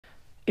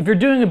If you're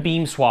doing a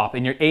beam swap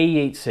in your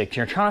AE86,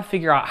 you're trying to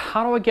figure out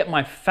how do I get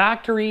my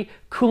factory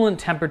coolant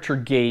temperature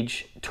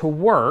gauge to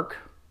work,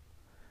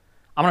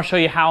 I'm going to show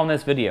you how in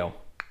this video.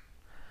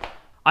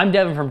 I'm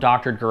Devin from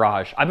Doctored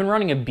Garage. I've been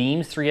running a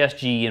Beams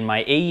 3SG in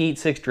my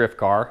AE86 drift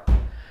car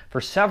for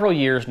several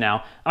years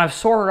now, and I've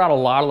sorted out a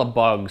lot of the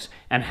bugs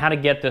and how to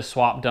get this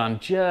swap done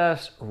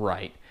just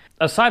right.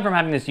 Aside from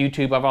having this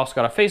YouTube, I've also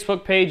got a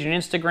Facebook page and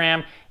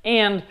Instagram,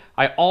 and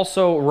I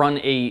also run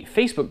a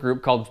Facebook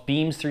group called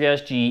Beams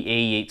 3SG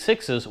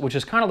AE86s, which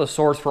is kind of the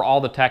source for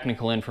all the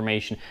technical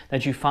information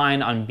that you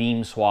find on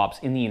beam swaps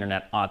in the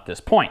internet at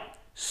this point.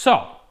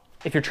 So,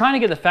 if you're trying to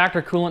get the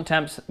factory coolant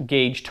temps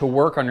gauge to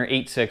work on your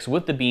 86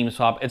 with the beam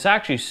swap, it's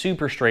actually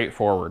super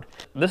straightforward.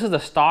 This is the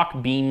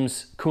stock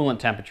Beams coolant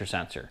temperature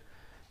sensor.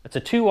 It's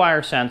a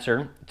 2-wire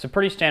sensor. It's a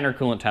pretty standard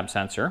coolant temp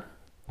sensor.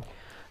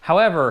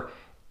 However,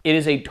 it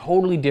is a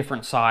totally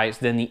different size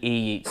than the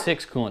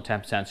AE86 coolant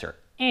temp sensor.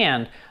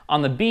 And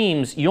on the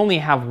beams, you only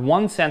have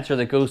one sensor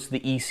that goes to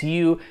the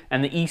ECU,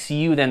 and the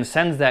ECU then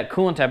sends that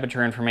coolant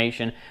temperature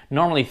information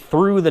normally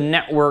through the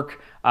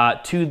network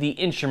to the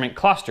instrument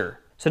cluster.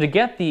 So to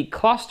get the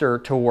cluster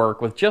to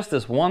work with just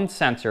this one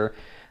sensor,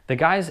 the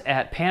guys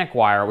at Panic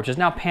Wire, which is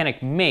now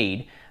Panic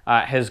Made,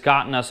 has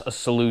gotten us a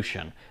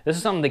solution. This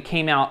is something that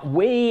came out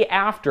way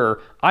after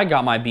I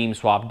got my beam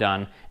swap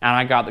done and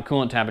I got the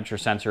coolant temperature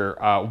sensor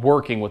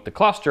working with the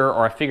cluster,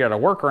 or I figured out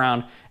a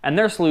workaround, and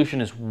their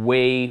solution is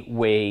way,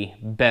 way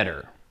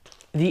better.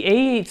 The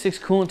AE86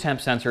 coolant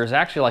temp sensor is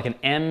actually like an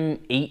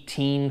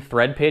M18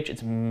 thread pitch.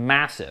 It's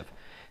massive.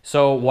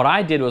 So what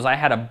I did was I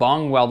had a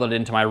bung welded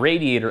into my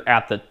radiator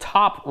at the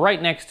top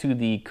right next to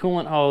the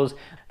coolant hose.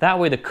 That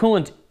way the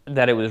coolant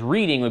that it was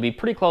reading would be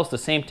pretty close to the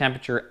same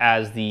temperature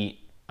as the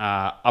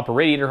upper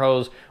radiator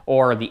hose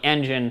or the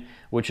engine,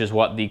 which is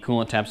what the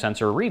coolant temp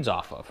sensor reads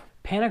off of.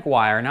 Panic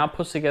Wire now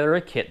puts together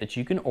a kit that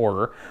you can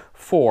order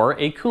for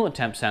a coolant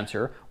temp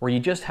sensor where you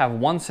just have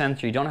one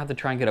sensor. You don't have to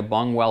try and get a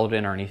bung welded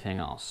in or anything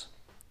else.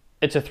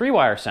 It's a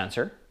 3-wire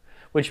sensor,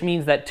 which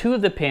means that 2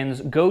 of the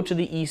pins go to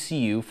the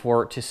ECU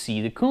to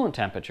see the coolant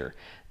temperature.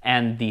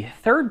 And the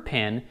 3rd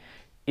pin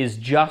is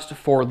just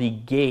for the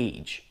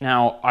gauge.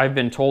 Now, I've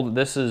been told that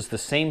this is the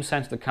same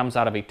sensor that comes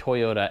out of a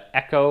Toyota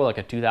Echo, like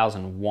a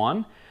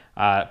 2001.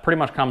 Pretty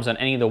much comes on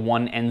any of the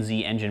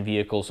 1NZ engine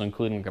vehicles,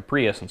 including a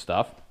Prius and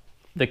stuff.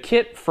 The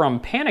kit from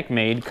Panic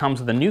Made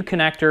comes with a new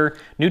connector,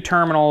 new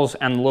terminals,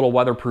 and little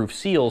weatherproof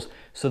seals,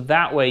 so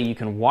that way you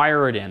can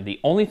wire it in. The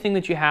only thing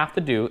that you have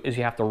to do is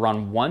you have to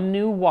run one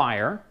new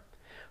wire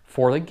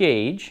for the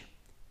gauge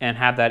and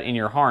have that in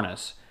your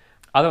harness.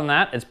 Other than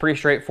that, it's pretty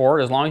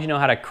straightforward. As long as you know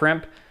how to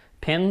crimp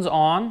pins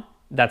on,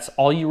 that's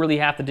all you really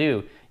have to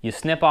do. You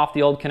snip off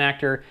the old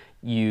connector,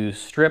 you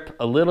strip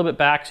a little bit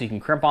back so you can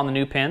crimp on the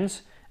new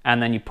pins,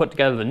 and then you put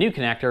together the new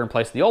connector and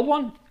place the old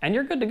one, and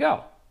you're good to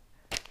go.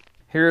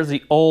 Here's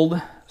the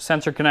old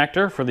sensor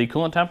connector for the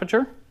coolant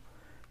temperature.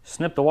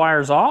 Snip the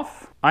wires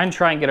off. I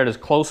try and get it as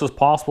close as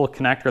possible to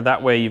connector.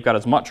 That way you've got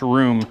as much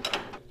room,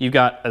 you've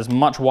got as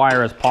much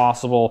wire as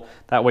possible.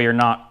 That way you're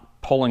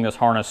not pulling this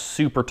harness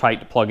super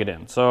tight to plug it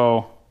in.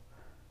 So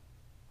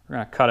we're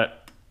gonna cut it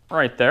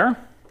right there.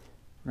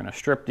 We're gonna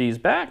strip these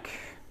back.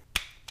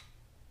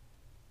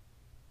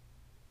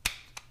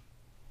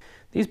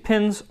 These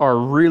pins are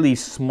really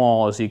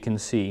small, as you can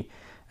see,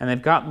 and they've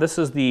got, this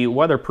is the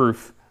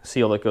weatherproof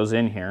seal that goes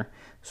in here.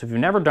 So if you've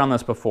never done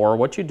this before,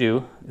 what you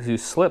do is you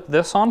slip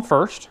this on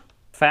first.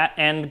 Fat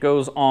end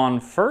goes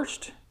on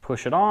first,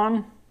 push it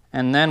on,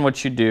 and then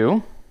what you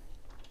do,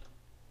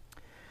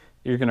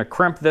 you're gonna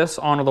crimp this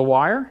onto the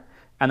wire,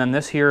 and then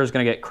this here is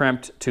gonna get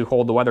crimped to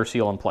hold the weather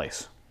seal in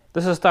place.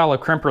 This is a style of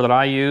crimper that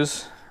I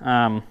use.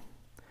 It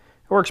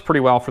works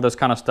pretty well for this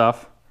kind of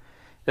stuff.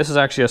 This is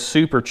actually a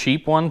super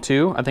cheap one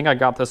too. I think I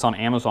got this on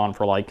Amazon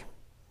for like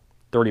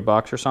 30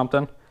 bucks or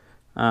something.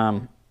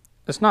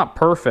 It's not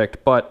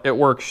perfect, but it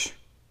works.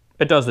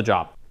 It does the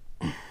job.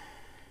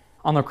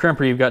 On the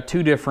crimper, you've got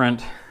 2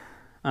 different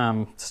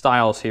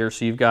styles here.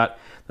 So you've got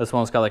this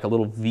one that's got like a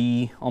little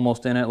V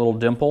almost in it, a little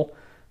dimple.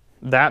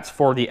 That's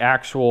for the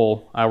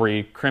actual, where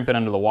you crimp it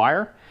under the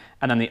wire.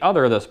 And then the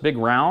other, this big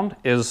round,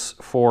 is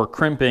for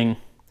crimping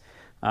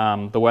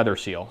the weather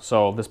seal.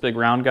 So this big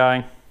round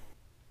guy,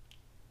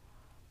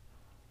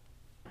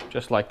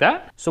 just like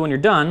that. So when you're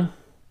done,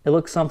 it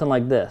looks something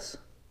like this.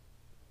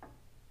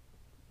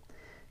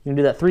 You can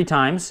do that 3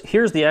 times.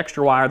 Here's the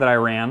extra wire that I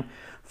ran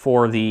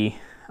for the,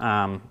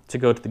 to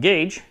go to the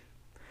gauge.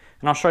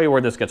 And I'll show you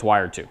where this gets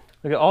wired to.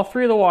 Look at all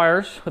 3 of the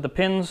wires with the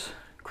pins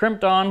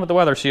crimped on with the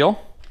weather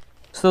seal.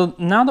 So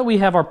now that we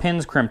have our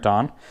pins crimped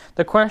on,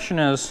 the question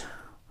is,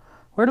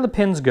 where do the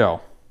pins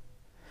go?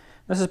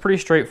 This is pretty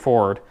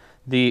straightforward.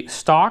 The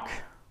stock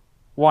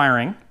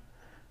wiring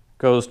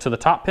goes to the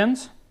top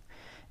pins,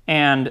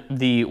 and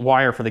the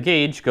wire for the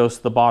gauge goes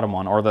to the bottom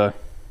one, or the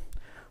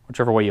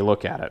whichever way you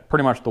look at it.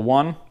 Pretty much the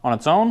one on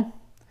its own,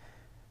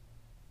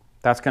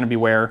 that's going to be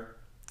where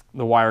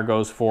the wire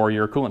goes for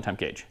your coolant temp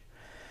gauge.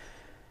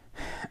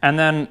 And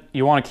then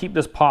you want to keep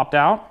this popped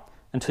out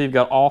until you've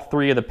got all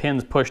 3 of the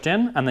pins pushed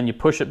in, and then you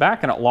push it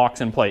back and it locks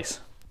in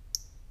place.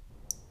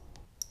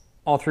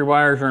 All 3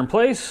 wires are in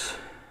place.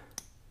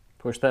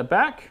 Push that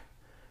back.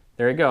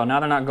 There you go. Now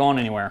they're not going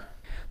anywhere.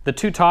 The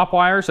 2 top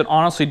wires, it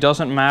honestly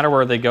doesn't matter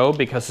where they go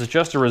because it's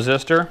just a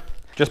resistor.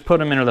 Just put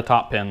them into the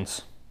top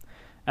pins.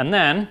 And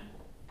then,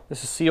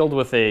 this is sealed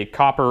with a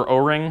copper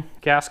O-ring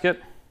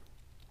gasket.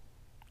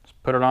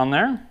 Just put it on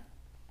there.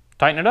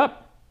 Tighten it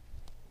up.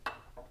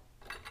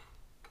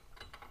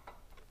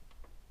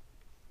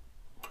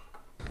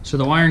 So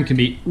the wiring can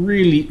be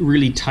really,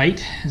 really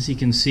tight, as you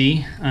can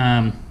see.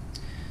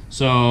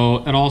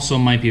 So it also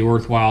might be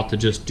worthwhile to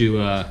just do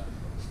a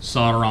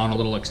solder on a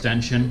little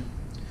extension,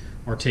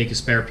 or take a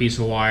spare piece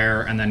of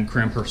wire and then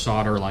crimp or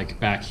solder like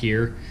back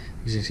here.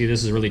 As you can see,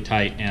 this is really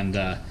tight, and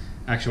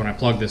actually when I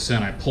plugged this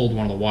in, I pulled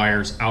one of the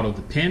wires out of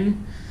the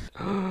pin.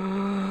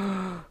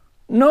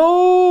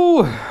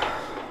 No!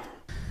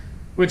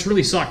 Which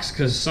really sucks,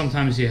 because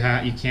sometimes you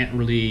can't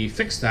really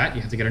fix that.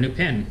 You have to get a new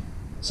pin.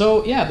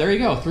 So yeah, there you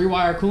go.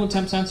 3-wire coolant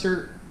temp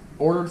sensor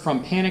ordered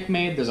from Panic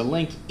Made. There's a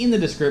link in the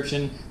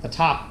description. The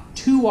top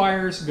 2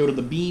 wires go to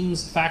the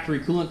Beams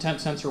factory coolant temp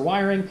sensor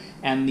wiring,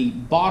 and the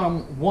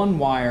bottom 1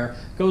 wire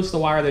goes to the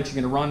wire that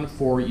you're going to run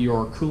for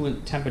your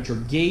coolant temperature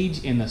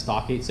gauge in the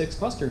stock 86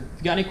 cluster. If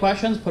you got any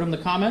questions, put them in the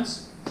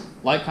comments.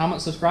 Like,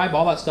 comment, subscribe,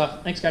 all that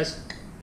stuff. Thanks, guys.